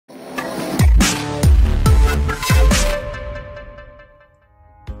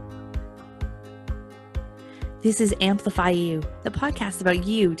This is Amplify You, the podcast about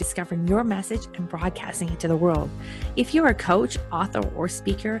you discovering your message and broadcasting it to the world. If you're a coach, author, or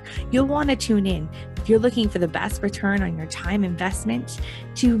speaker, you'll want to tune in. If you're looking for the best return on your time investment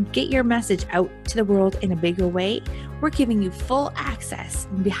to get your message out to the world in a bigger way, we're giving you full access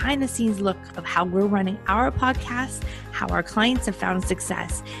and behind the scenes look of how we're running our podcast, how our clients have found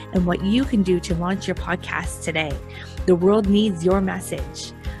success, and what you can do to launch your podcast today. The world needs your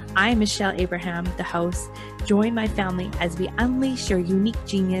message. I'm Michelle Abraham, the host. Join my family as we unleash your unique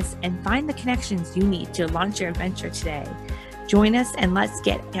genius and find the connections you need to launch your adventure today. Join us and let's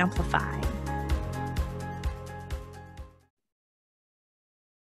get amplified.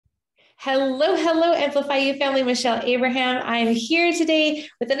 Hello, Amplify You family. Michelle Abraham. I'm here today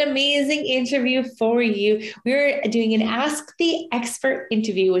with an amazing interview for you. We're doing an Ask the Expert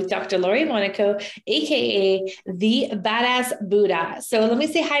interview with Dr. Lori Monaco, aka the Badass Buddha. So let me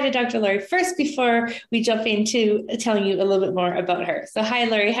say hi to Dr. Lori first before we jump into telling you a little bit more about her. So hi,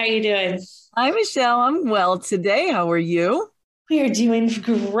 Lori. How are you doing? Hi, Michelle. I'm well today. How are you? We are doing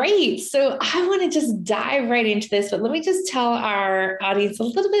great. So I want to just dive right into this, but let me just tell our audience a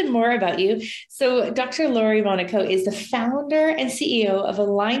little bit more about you. So Dr. Lori Monaco is the founder and CEO of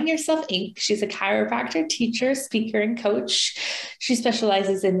Align Yourself Inc. She's a chiropractor, teacher, speaker, and coach. She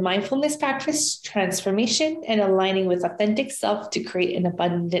specializes in mindfulness practice, transformation, and aligning with authentic self to create an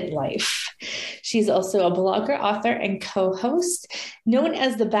abundant life. She's also a blogger, author, and co-host. Known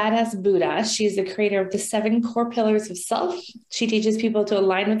as the Badass Buddha, she's the creator of the 7 core pillars of self. She teaches people to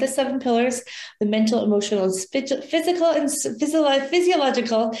align with the 7 pillars: the mental, emotional, physical, and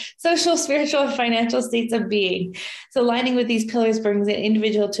physiological, social, spiritual, and financial states of being. So aligning with these pillars brings an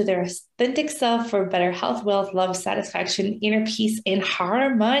individual to their authentic self for better health, wealth, love, satisfaction, inner peace, and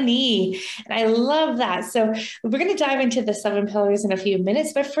harmony. And I love that. So we're going to dive into the 7 pillars in a few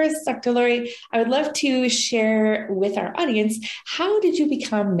minutes. But first, Dr. Lori, I would love to share with our audience, how did you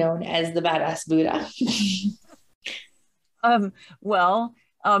become known as the Badass Buddha? I've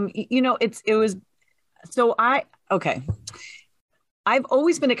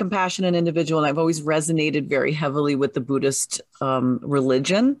always been a compassionate individual, and I've always resonated very heavily with the Buddhist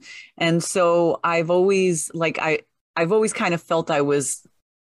religion. And so I've always kind of felt I was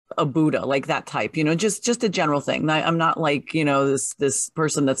a Buddha, like that type, just a general thing. I'm not like, this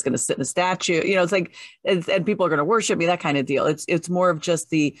person that's going to sit in a statue, it's like, and people are going to worship me, that kind of deal. It's more of just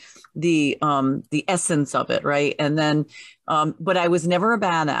the essence of it. Right. And then, but I was never a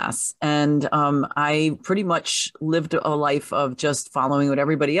badass. And I pretty much lived a life of just following what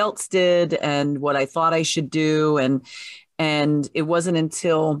everybody else did and what I thought I should do. And it wasn't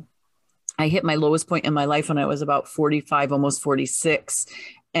until I hit my lowest point in my life when I was about 45, almost 46.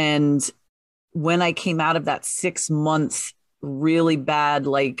 And when I came out of that 6-month really bad,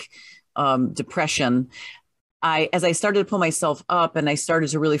 depression, as I started to pull myself up and I started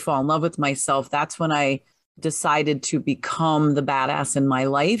to really fall in love with myself, that's when I decided to become the badass in my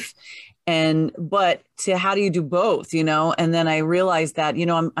life. But how do you do both, And then I realized that,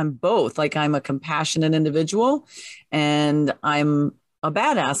 I'm both. Like, I'm a compassionate individual and I'm a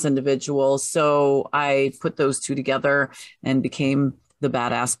badass individual. So I put those two together and became the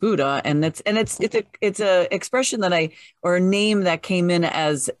Badass Buddha. And it's a expression or a name that came in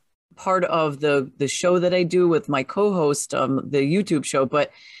as part of the show that I do with my co-host, the YouTube show,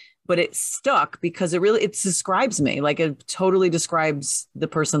 but it stuck because it describes me. Like, it totally describes the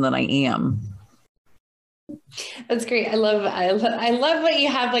person that I am. That's great. I love what you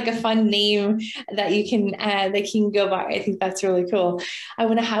have, like a fun name that you can go by. I think that's really cool. I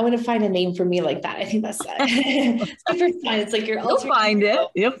want to find a name for me like that. I think that's super fun. It's like you'll find it.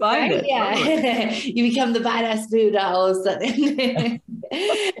 You'll find it. Yeah. You become the Badass Buddha all of a sudden.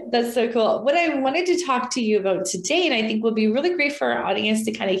 That's so cool. What I wanted to talk to you about today, and I think will be really great for our audience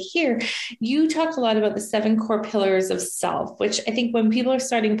to kind of hear, you talk a lot about the 7 core pillars of self, which I think when people are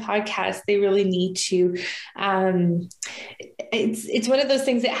starting podcasts, they really need to it's one of those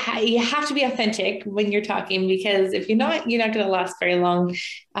things that you have to be authentic when you're talking, because if you're not going to last very long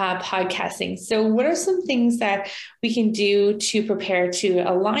podcasting. So what are some things that we can do to prepare to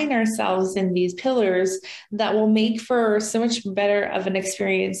align ourselves in these pillars that will make for so much better of an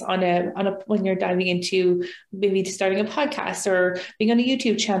experience when you're diving into maybe starting a podcast or being on a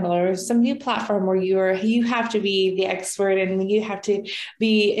YouTube channel or some new platform where you have to be the expert and you have to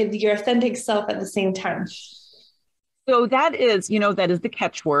be your authentic self at the same time? So that is the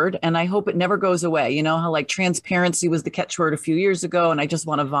catchword, and I hope it never goes away. You know how like transparency was the catchword a few years ago, and I just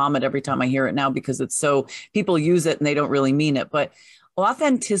want to vomit every time I hear it now because it's so people use it and they don't really mean it. But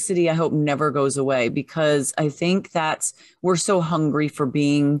authenticity, I hope never goes away, because I think we're so hungry for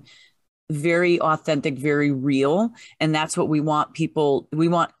being very authentic, very real. And that's what we want people. We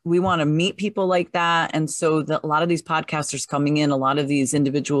want to meet people like that. And so a lot of these podcasters coming in, a lot of these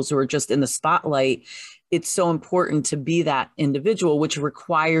individuals who are just in the spotlight, it's so important to be that individual, which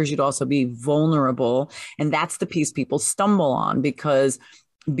requires you to also be vulnerable. And that's the piece people stumble on, because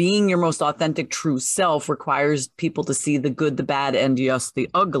being your most authentic, true self requires people to see the good, the bad, and just the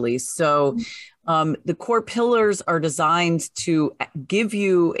ugly. So the core pillars are designed to give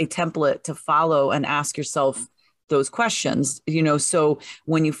you a template to follow and ask yourself those questions, so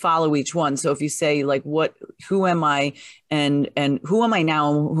when you follow each one, so if you say like, who am I, and who am I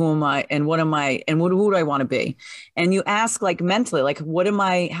now, who am I, and what am I, and who do I want to be? And you ask like mentally, like,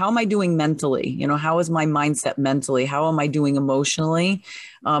 how am I doing mentally? How is my mindset mentally? How am I doing emotionally?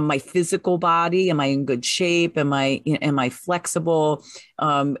 My physical body, am I in good shape? Am I flexible?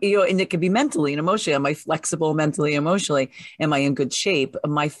 And it could be mentally and emotionally. Am I flexible mentally, emotionally? Am I in good shape?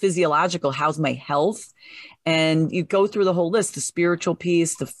 My physiological, how's my health? And you go through the whole list, the spiritual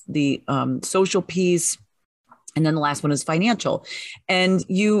piece, the social piece, and then the last one is financial. And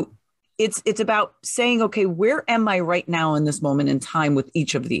it's about saying, okay, where am I right now in this moment in time with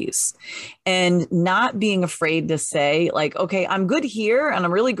each of these? And not being afraid to say like, okay, I'm good here and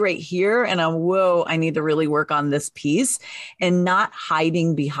I'm really great here. And I need to really work on this piece, and not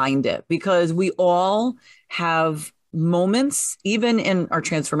hiding behind it, because we all have moments, even in our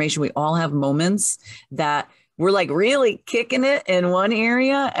transformation, we all have moments that we're like really kicking it in one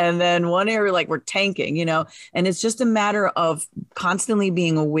area, and then one area like we're tanking, and it's just a matter of constantly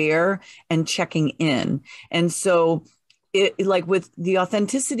being aware and checking in. And so it, like with the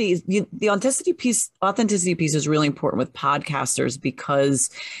authenticity piece is really important with podcasters, because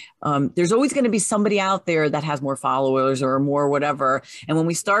there's always going to be somebody out there that has more followers or more whatever. And when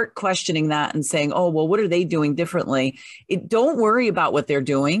we start questioning that and saying, oh, well, what are they doing differently? Don't worry about what they're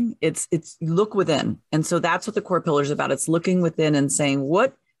doing. It's look within. And so that's what the core pillar is about. It's looking within and saying,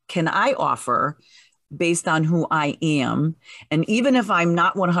 what can I offer based on who I am? And even if I'm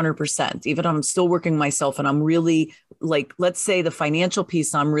not 100%, even if I'm still working myself and I'm really like, let's say the financial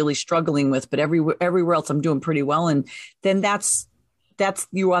piece I'm really struggling with, but everywhere else I'm doing pretty well. And then that's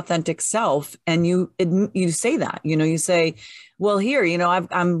your authentic self. And you say that, you say, well, here,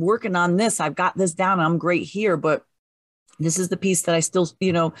 I'm working on this. I've got this down. I'm great here, but this is the piece that I still,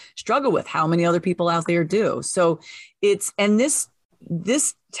 struggle with. How many other people out there do? So this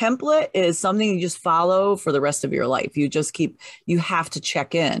template is something you just follow for the rest of your life. You have to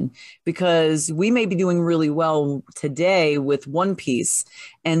check in, because we may be doing really well today with one piece,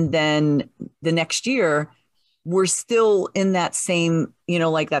 and then the next year we're still in that same,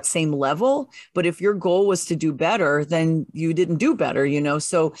 like that same level. But if your goal was to do better, then you didn't do better,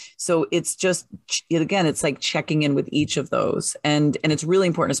 so it's just, again, it's like checking in with each of those. And it's really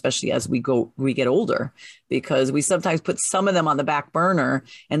important, especially as we get older, because we sometimes put some of them on the back burner,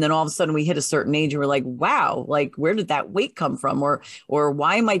 and then all of a sudden we hit a certain age and we're like, wow, like where did that weight come from? Or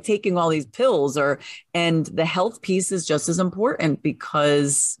why am I taking all these pills? And the health piece is just as important,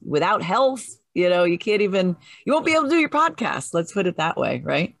 because without health, you won't be able to do your podcast. Let's put it that way.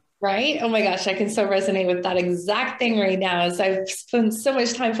 Right. Right. Oh my gosh, I can so resonate with that exact thing right now. As I've spent so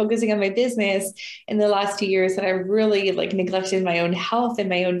much time focusing on my business in the last 2 years that I really like neglected my own health and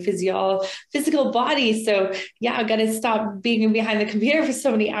my own physical body. So yeah, I've got to stop being behind the computer for so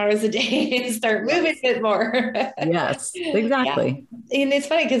many hours a day and start moving a bit more. Yes, exactly. Yeah. And it's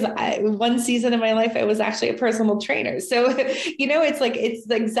funny because one season of my life, I was actually a personal trainer. So, it's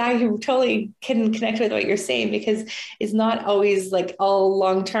exactly, totally can connect with what you're saying, because it's not always like all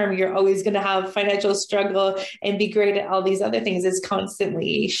long-term. You're always going to have financial struggle and be great at all these other things. It's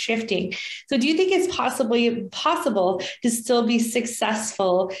constantly shifting. So do you think it's possible to still be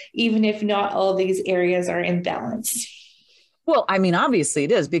successful, even if not all these areas are in balance? Well, I mean, obviously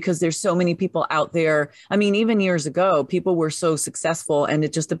it is, because there's so many people out there. I mean, even years ago, people were so successful, and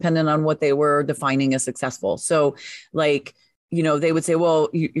it just depended on what they were defining as successful. So like, they would say, well,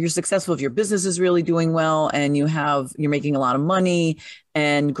 you're successful if your business is really doing well and you're making a lot of money,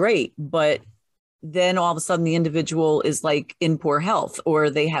 and great. But then all of a sudden the individual is like in poor health, or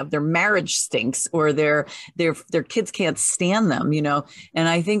they have their marriage stinks, or their kids can't stand them, And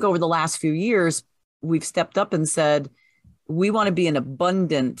I think over the last few years, we've stepped up and said, we want to be we want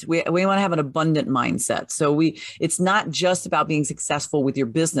to have an abundant mindset. So it's not just about being successful with your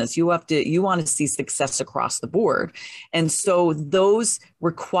business. You want to see success across the board. And so those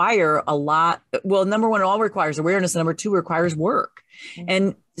require a lot. Well, number one, it all requires awareness. And number two, requires work. Mm-hmm.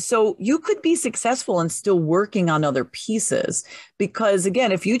 so you could be successful and still working on other pieces, because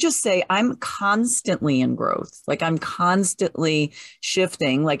again, if you just say, I'm constantly in growth, like I'm constantly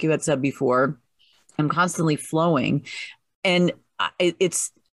shifting, like you had said before, I'm constantly flowing, and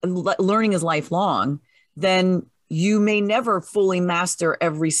it's learning is lifelong, then you may never fully master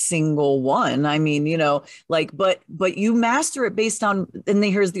every single one. I mean, like, but you master it based on, and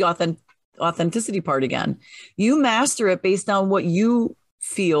then here's the authenticity part again. You master it based on what you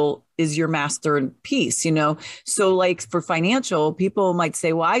feel is your masterpiece, So like for financial, people might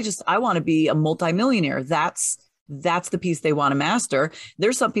say, well, I want to be a multimillionaire. That's the piece they want to master.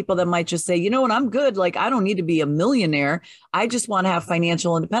 There's some people that might just say, you know what, I'm good. Like, I don't need to be a millionaire. I just want to have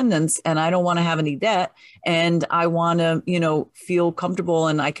financial independence, and I don't want to have any debt. And I want to, feel comfortable,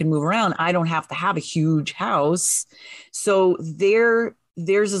 and I can move around. I don't have to have a huge house. So theirs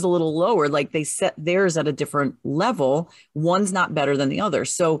is a little lower. Like they set theirs at a different level. One's not better than the other.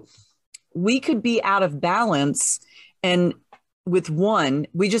 So we could be out of balance, and with one,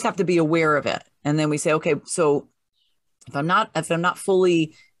 we just have to be aware of it. And then we say, okay, so if I'm not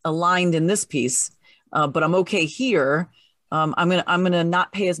fully aligned in this piece, but I'm okay here, I'm gonna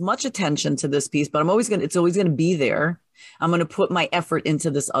not pay as much attention to this piece, but it's always gonna be there. I'm gonna put my effort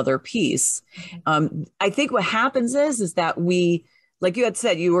into this other piece. I think what happens is that we, like you had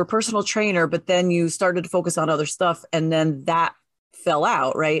said, you were a personal trainer, but then you started to focus on other stuff, and then that fell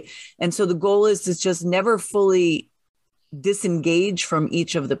out, right? And so the goal is to just never fully disengage from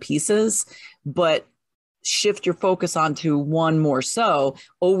each of the pieces, but shift your focus onto one more so,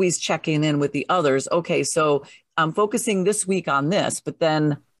 always checking in with the others. Okay, so I'm focusing this week on this, but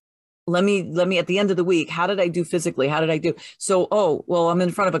then let me at the end of the week, how did I do physically? How did I do? So, oh, well, I'm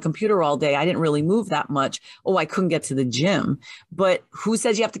in front of a computer all day. I didn't really move that much. Oh, I couldn't get to the gym. But who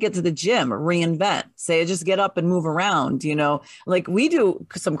says you have to get to the gym? Reinvent. Say, just get up and move around, like we do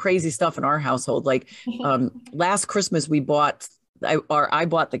some crazy stuff in our household. Like last Christmas, I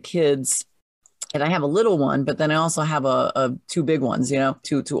bought the kids, and I have a little one, but then I also have a two big ones,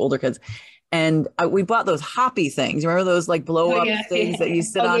 two older kids. And we bought those hoppy things. Remember those like blow up things that you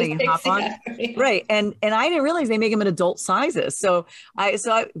sit on and you hop on? Yeah. Right. And I didn't realize they make them in adult sizes. So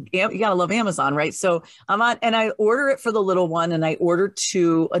you gotta love Amazon, right? So I'm on, and I order it for the little one, and I order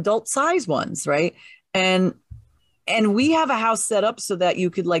 2 adult size ones, right? And we have a house set up so that you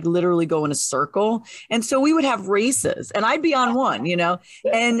could like literally go in a circle. And so we would have races, and I'd be on one,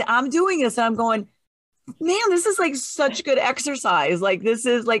 and I'm doing this, and I'm going, man, this is like such good exercise. Like, this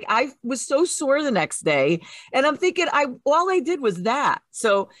is like, I was so sore the next day, and I'm thinking all I did was that.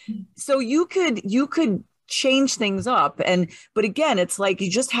 So you could change things up. But again, it's like, you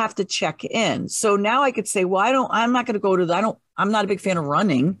just have to check in. So now I could say, well, I'm not going to go to I'm not a big fan of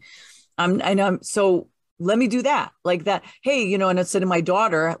running. So let me do that, like that. Hey, and I said to my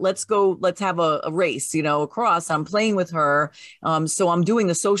daughter, let's have a race, across. I'm playing with her. So I'm doing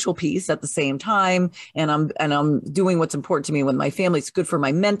the social piece at the same time. And I'm doing what's important to me with my family. It's good for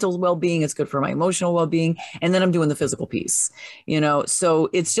my mental well-being. It's good for my emotional well-being. And then I'm doing the physical piece, so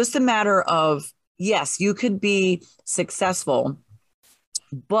it's just a matter of, yes, you could be successful,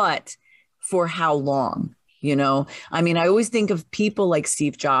 but for how long? I mean, I always think of people like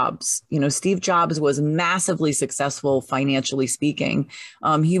Steve Jobs. Steve Jobs was massively successful financially speaking.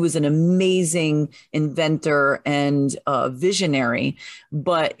 He was an amazing inventor and visionary,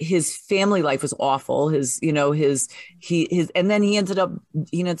 but his family life was awful. And then he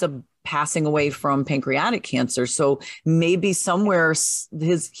ends up passing away from pancreatic cancer. So maybe somewhere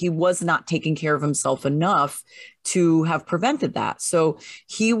he was not taking care of himself enough to have prevented that. So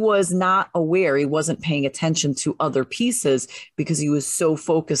he was not aware, he wasn't paying attention to other pieces because he was so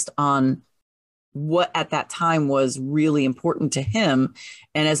focused on what at that time was really important to him.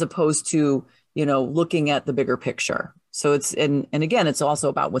 And as opposed to, looking at the bigger picture. So and again, it's also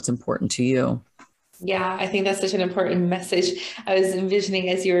about what's important to you. Yeah, I think that's such an important message. I was envisioning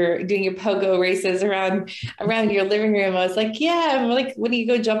as you were doing your pogo races around your living room. I was like, yeah, like when you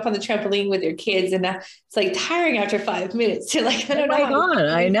go jump on the trampoline with your kids, and it's like tiring after 5 minutes. You're like, I don't know. God,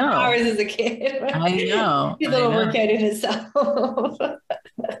 I know. Hours as a kid. I know. A little workout in itself.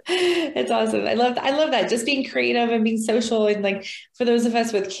 It's awesome. I love that. Just being creative and being social. And like for those of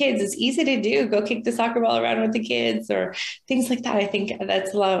us with kids, it's easy to do. Go kick the soccer ball around with the kids or things like that. I think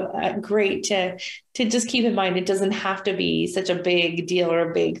that's great to just keep in mind. It doesn't have to be such a big deal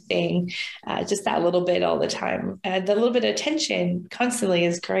or a big thing. Just that little bit all the time. The little bit of attention constantly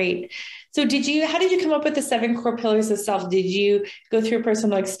is great. So how did you come up with the 7 core pillars of self? Did you go through a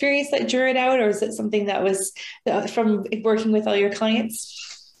personal experience that drew it out, or is it something that was from working with all your clients?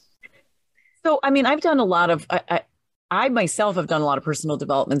 So, I mean, I've done a lot of, I myself have done a lot of personal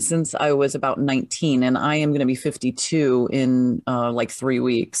development since I was about 19, and I am going to be 52 in like 3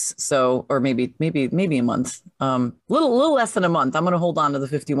 weeks. So, or maybe a month, little less than a month. I'm going to hold on to the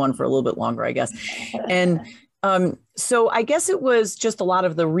 51 for a little bit longer, I guess. And so I guess it was just a lot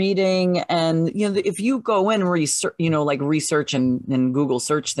of the reading, and, you know, if you go in research, you know, like research and Google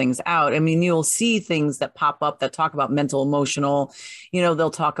search things out, I mean, you'll see things that pop up that talk about mental, emotional, you know, they'll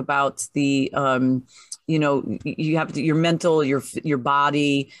talk about the, you know, you have your mental, your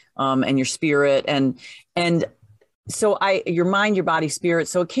body, and your spirit, and so your mind, your body, spirit.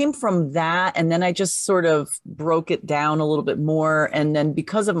 So it came from that. And then I just sort of broke it down a little bit more. And then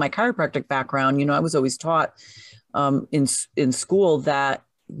because of my chiropractic background, you know, I was always taught in school that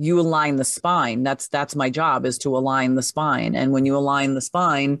you align the spine. That's my job, is to align the spine. And when you align the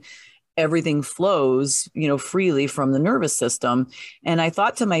spine, everything flows, you know, freely from the nervous system. And I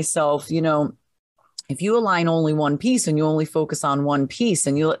thought to myself, you know, if you align only one piece and you only focus on one piece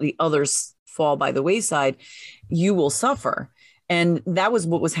and you let the others fall by the wayside, you will suffer. And that was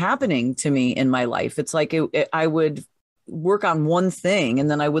what was happening to me in my life. It's like I would work on one thing and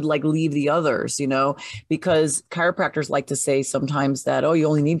then I would like leave the others, you know, because chiropractors like to say sometimes that, oh, you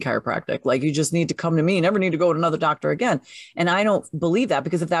only need chiropractic. Like you just need to come to me, never need to go to another doctor again. And I don't believe that,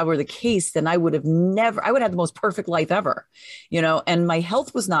 because if that were the case, then I would have the most perfect life ever, you know, and my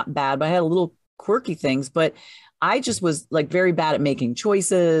health was not bad, but I had a little quirky things, but I just was like very bad at making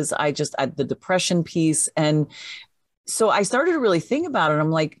choices. I had the depression piece. And so I started to really think about it.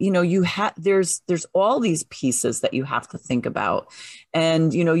 I'm like, you know, there's all these pieces that you have to think about.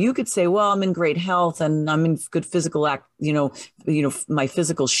 And, you know, you could say, well, I'm in great health and I'm in good physical my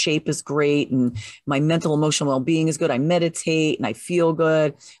physical shape is great and my mental, emotional well-being is good. I meditate and I feel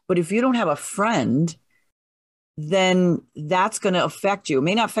good. But if you don't have a friend, then that's going to affect you. It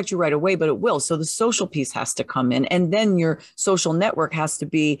may not affect you right away, but it will. So the social piece has to come in. And then your social network has to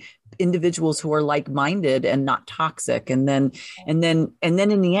be individuals who are like-minded and not toxic. And then in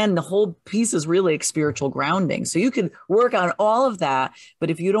the end, the whole piece is really like spiritual grounding. So you can work on all of that, but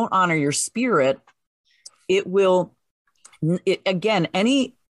if you don't honor your spirit, ignoring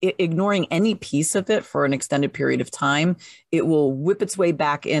any piece of it for an extended period of time, it will whip its way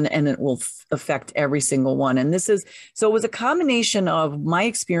back in and it will affect every single one. And so it was a combination of my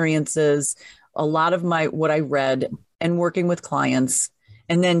experiences, a lot of what I read and working with clients,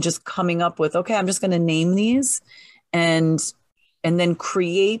 and then just coming up with, okay, I'm just going to name these and then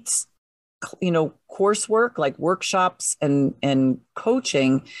create, you know, coursework like workshops and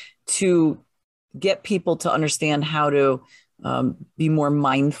coaching to get people to understand how to be more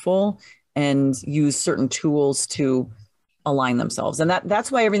mindful and use certain tools to align themselves. And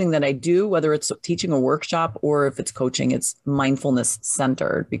that's why everything that I do, whether it's teaching a workshop or if it's coaching, it's mindfulness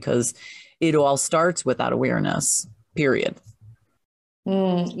centered, because it all starts with that awareness, period.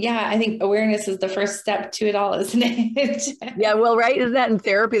 Yeah, I think awareness is the first step to it all, isn't it? Yeah, well, right. Isn't that in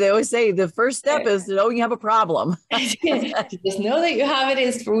therapy? They always say the first step is to know you have a problem. Just know that you have it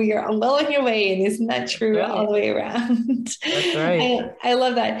is for you're well on your way. And isn't that true all the way around? That's right. I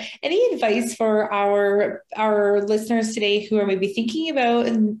love that. Any advice for our listeners today who are maybe thinking about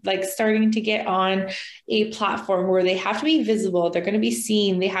and like starting to get on a platform where they have to be visible, they're going to be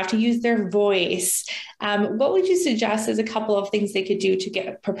seen, they have to use their voice? What would you suggest as a couple of things they could do to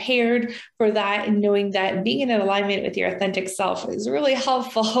get prepared for that, and knowing that being in alignment with your authentic self is really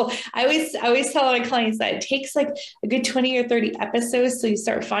helpful? I always tell my clients that it takes like a good 20 or 30 episodes so you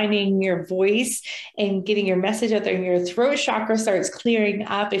start finding your voice and getting your message out there, and your throat chakra starts clearing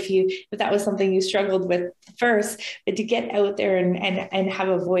up if that was something you struggled with first. But to get out there and have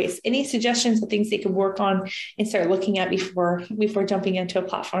a voice, any suggestions of things they can work on and start looking at before jumping into a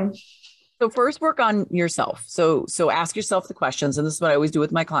platform? So first, work on yourself. So ask yourself the questions. And this is what I always do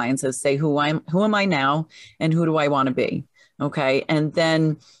with my clients, is say, who am I now? And who do I want to be? Okay. And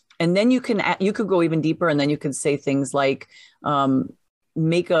then you could go even deeper, and then you could say things like,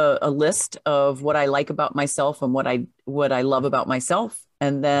 make a list of what I like about myself and what I love about myself,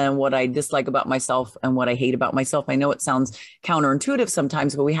 and then what I dislike about myself and what I hate about myself. I know it sounds counterintuitive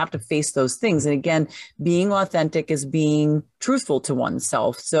sometimes, but we have to face those things. And again, being authentic is being truthful to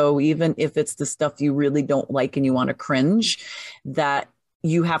oneself. So even if it's the stuff you really don't like and you want to cringe, that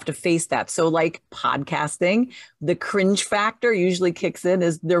you have to face that. So like podcasting, the cringe factor usually kicks in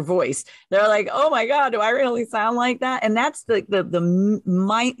is their voice. They're like, oh my God, do I really sound like that? And that's the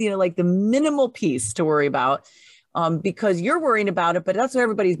minimal piece to worry about. because you're worrying about it, but that's what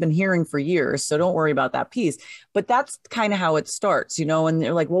everybody's been hearing for years. So don't worry about that piece. But that's kind of how it starts, you know, and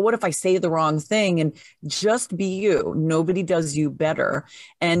they're like, well, what if I say the wrong thing? And just be you. Nobody does you better.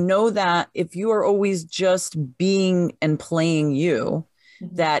 And know that if you are always just being and playing you,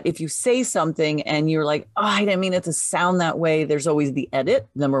 that if you say something and you're like, oh, I didn't mean it to sound that way, there's always the edit,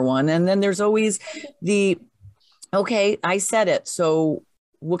 number one. And then there's always the, okay, I said it. So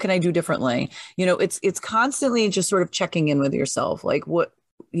what can I do differently? You know, it's constantly just sort of checking in with yourself. Like what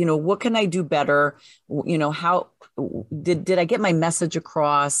can I do better? You know, how did I get my message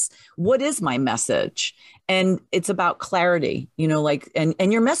across? What is my message? And it's about clarity, you know, like, and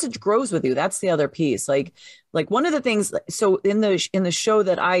your message grows with you. That's the other piece. Like one of the things, so in the show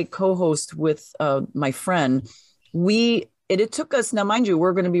that I co-host with my friend, it took us, now mind you,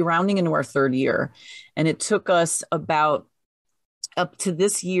 we're going to be rounding into our third year. And it took us about up to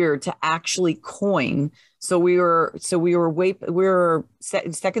this year to actually coin. So we were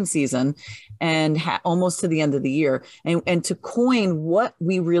second season and almost to the end of the year, and to coin what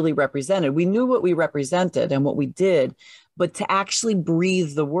we really represented. We knew what we represented and what we did, but to actually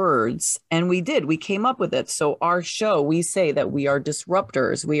breathe the words, and we did. We came up with it. So our show, we say that we are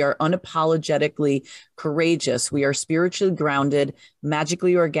disruptors. We are unapologetically courageous. We are spiritually grounded,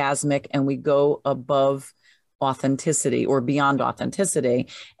 magically orgasmic, and we go above authenticity or beyond authenticity.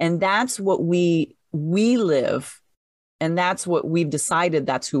 And that's what we live. And that's what we've decided.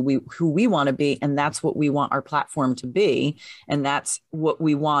 That's who we want to be. And that's what we want our platform to be. And that's what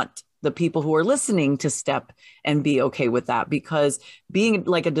we want the people who are listening to step and be okay with that, because being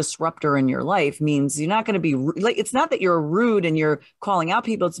like a disruptor in your life means you're not going to be like, it's not that you're rude and you're calling out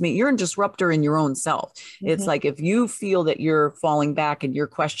people. It's me. You're a disruptor in your own self. Mm-hmm. It's like, if you feel that you're falling back and you're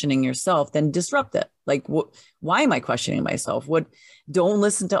questioning yourself, then disrupt it. Like, why am I questioning myself? Don't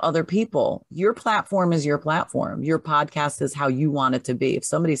listen to other people. Your platform is your platform. Your podcast is how you want it to be. If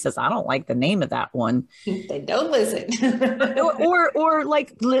somebody says, I don't like the name of that one, they don't listen. or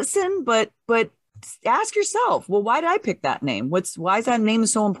like listen, but ask yourself, well, why did I pick that name? Why is that name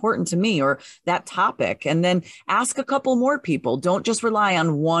so important to me, or that topic? And then ask a couple more people. Don't just rely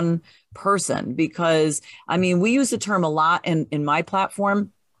on one person, because I mean, we use the term a lot in my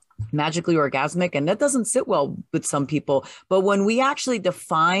platform, magically orgasmic, and that doesn't sit well with some people. But when we actually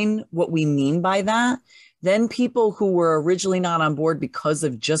define what we mean by that, then people who were originally not on board because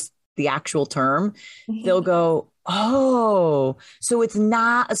of just the actual term, they'll go, oh, so it's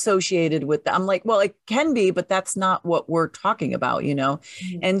not associated with that. I'm like, well, it can be, but that's not what we're talking about, you know?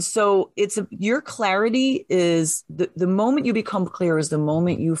 Mm-hmm. And so your clarity is the moment you become clear is the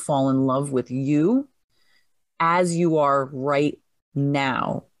moment you fall in love with you as you are right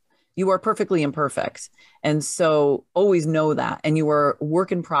now. You are perfectly imperfect. And so always know that. And you are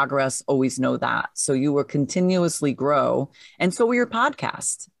work in progress. Always know that. So you will continuously grow. And so will your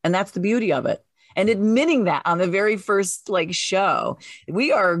podcast. And that's the beauty of it. And admitting that on the very first show,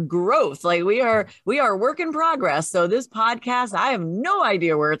 we are growth, we are work in progress. So this podcast, I have no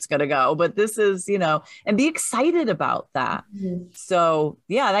idea where it's going to go, but this is, and be excited about that. Mm-hmm. So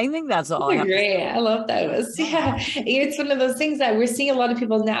yeah, I think that's all. Great. I love those. Yeah. It's one of those things that we're seeing a lot of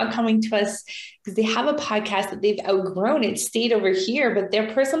people now coming to us because they have a podcast that they've outgrown. It stayed over here, but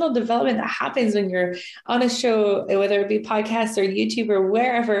their personal development that happens when you're on a show, whether it be podcast or YouTube or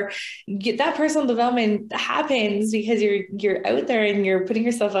wherever, that personal development happens because you're out there and you're putting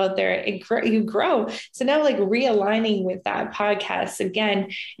yourself out there and you grow. So now realigning with that podcast again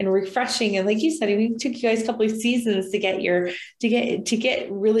and refreshing. And like you said, it took you guys a couple of seasons to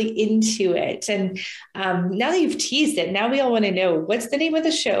get really into it. And now that you've teased it, now we all want to know, what's the name of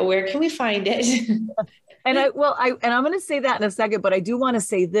the show? Where can we find it? And I'm going to say that in a second, but I do want to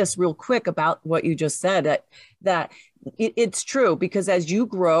say this real quick about what you just said, that it's true, because as you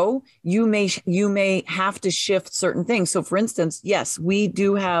grow, you may have to shift certain things. So for instance, yes, we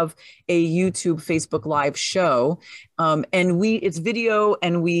do have a YouTube, Facebook Live show, and it's video,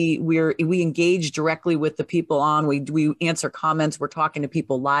 and we engage directly with the people on. We answer comments. We're talking to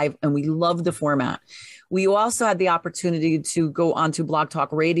people live, and we love the format. We also had the opportunity to go onto Blog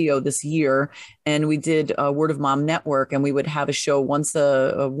Talk Radio this year, and we did a Word of Mom Network, and we would have a show once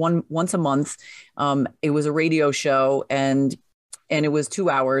a month. It was a radio show, and it was 2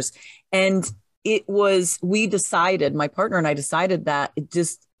 hours, and we decided, my partner and I decided that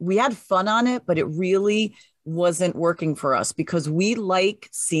we had fun on it, but it really wasn't working for us because we like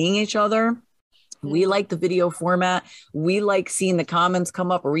seeing each other We like the video format. We like seeing the comments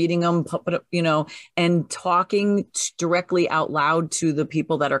come up, reading them, and talking directly out loud to the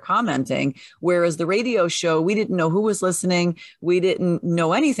people that are commenting. Whereas the radio show, we didn't know who was listening. We didn't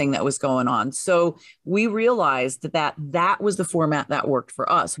know anything that was going on. So we realized that that was the format that worked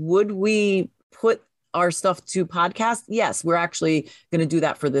for us. Would we put our stuff to podcast? Yes, we're actually going to do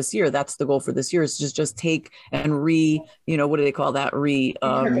that for this year. That's the goal for this year, is just take and what do they call that?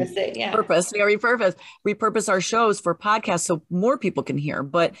 Repurpose it, yeah. Repurpose our shows for podcasts so more people can hear.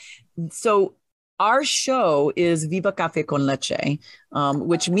 But so our show is Viva Café con Leche,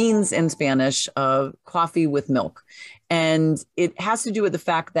 which means in Spanish, coffee with milk. And it has to do with the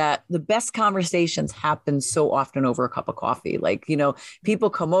fact that the best conversations happen so often over a cup of coffee. Like, people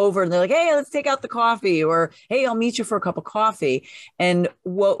come over and they're like, hey, let's take out the coffee, or, hey, I'll meet you for a cup of coffee. And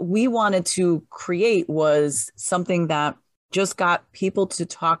what we wanted to create was something that just got people to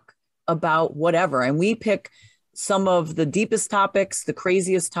talk about whatever. And we pick some of the deepest topics, the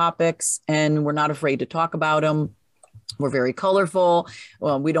craziest topics, and we're not afraid to talk about them. We're very colorful.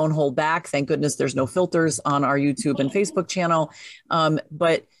 We don't hold back. Thank goodness there's no filters on our YouTube and Facebook channel.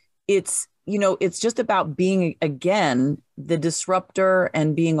 But it's just about being, again, the disruptor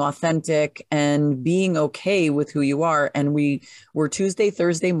and being authentic and being okay with who you are. And we're Tuesday,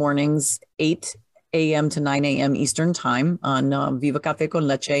 Thursday mornings, 8 a.m. to 9 a.m. Eastern time on Viva Café con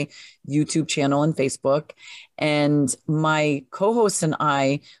Leche YouTube channel and Facebook. And my co-host and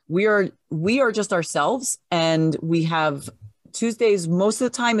I, we are just ourselves. And we have Tuesdays, most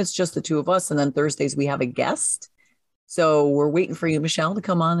of the time it's just the two of us. And then Thursdays we have a guest. So we're waiting for you, Michelle, to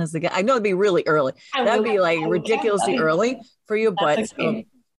come on as the guest. I know it'd be really early. That'd be like ridiculously early for you,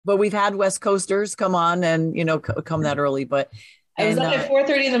 but we've had West Coasters come on and, come that early, but I was up at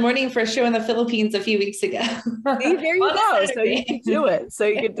 4:30 in the morning for a show in the Philippines a few weeks ago. See, there you go. So you can do it.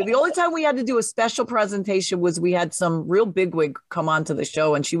 The only time we had to do a special presentation was we had some real bigwig come onto the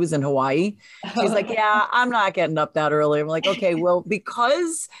show, and she was in Hawaii. She's like, yeah, I'm not getting up that early. I'm like, okay, well,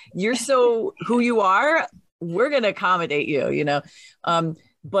 because you're so who you are, we're going to accommodate you,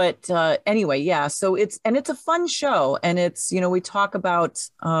 But anyway, yeah. So it's a fun show, and it's, we talk about,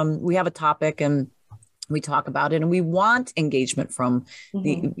 we have a topic and we talk about it, and we want engagement from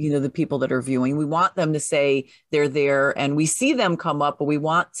the people that are viewing. We want them to say they're there, and we see them come up, but we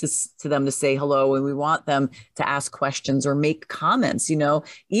want to them to say hello, and we want them to ask questions or make comments,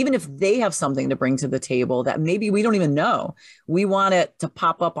 even if they have something to bring to the table that maybe we don't even know. We want it to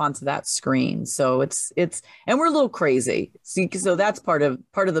pop up onto that screen. So it's, and we're a little crazy. So that's part of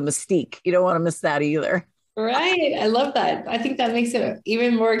the mystique. You don't want to miss that either. Right. I love that. I think that makes it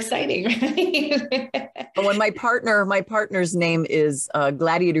even more exciting. Right? When my partner's name is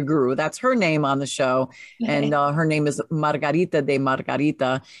Gladiator Guru. That's her name on the show. And her name is Margarita de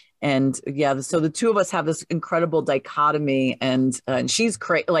Margarita. And yeah, so the two of us have this incredible dichotomy, and she's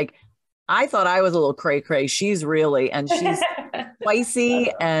crazy. Like, I thought I was a little cray-cray. She's she's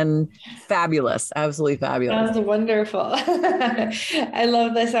spicy and fabulous. Absolutely fabulous. Sounds wonderful. I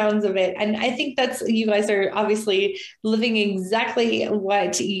love the sounds of it. And I think you guys are obviously living exactly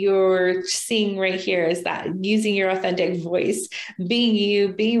what you're seeing right here, is that using your authentic voice, being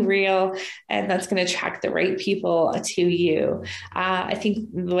you, being real, and that's going to attract the right people to you. I think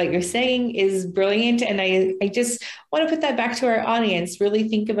what you're saying is brilliant. And I just want to put that back to our audience. Really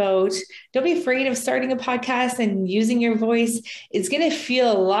think about, don't be afraid of starting a podcast and using your voice. It's going to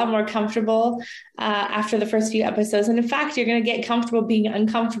feel a lot more comfortable after the first few episodes. And in fact, you're going to get comfortable being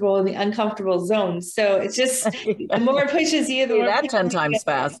uncomfortable in the uncomfortable zone. So it's just, the more it pushes you, the more that 10 times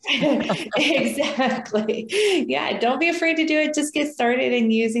fast. Exactly. Yeah. Don't be afraid to do it. Just get started in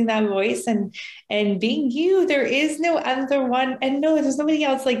using that voice and being you. There is no other one. And no, there's nobody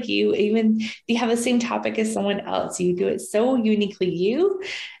else like you. Even if you have the same topic as someone else, you do it so uniquely you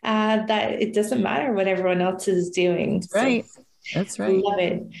that it doesn't matter what everyone else is doing. Right. That's right. Love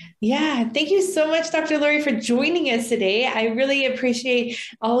it. Yeah. Thank you so much, Dr. Lori, for joining us today. I really appreciate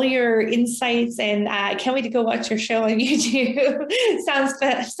all your insights, and I can't wait to go watch your show on YouTube.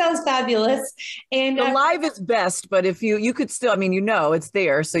 Sounds fabulous. And the live is best, but if you could still, it's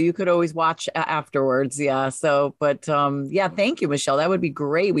there, so you could always watch afterwards. Yeah. So, but yeah, thank you, Michelle. That would be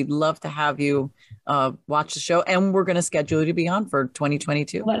great. We'd love to have you watch the show, and we're going to schedule you to be on for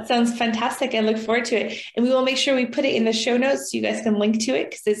 2022. Well, that sounds fantastic. I look forward to it. And we will make sure we put it in the show notes so you guys can link to it,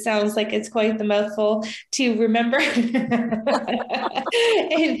 because it sounds like it's quite the mouthful to remember. And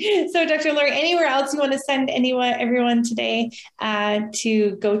so, Dr. Lori, anywhere else you want to send everyone today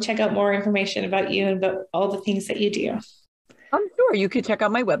to go check out more information about you and about all the things that you do? Sure. You can check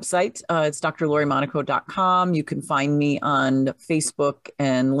out my website. It's drlorimonaco.com. You can find me on Facebook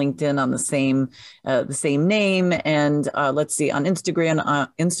and LinkedIn on the same name. And let's see, on Instagram,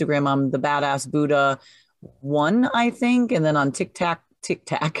 I'm the Badass Buddha 1, I think. And then on TikTok,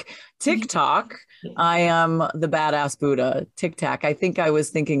 I am the Badass Buddha. TikTok. I think I was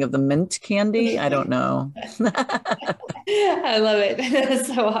thinking of the mint candy. I don't know. I love it.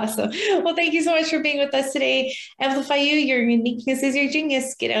 That's so awesome. Well, thank you so much for being with us today. Amplify you. Your uniqueness is your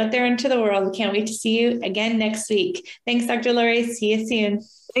genius. Get out there into the world. We can't wait to see you again next week. Thanks, Dr. Lori. See you soon.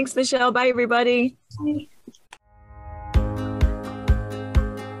 Thanks, Michelle. Bye, everybody. Bye.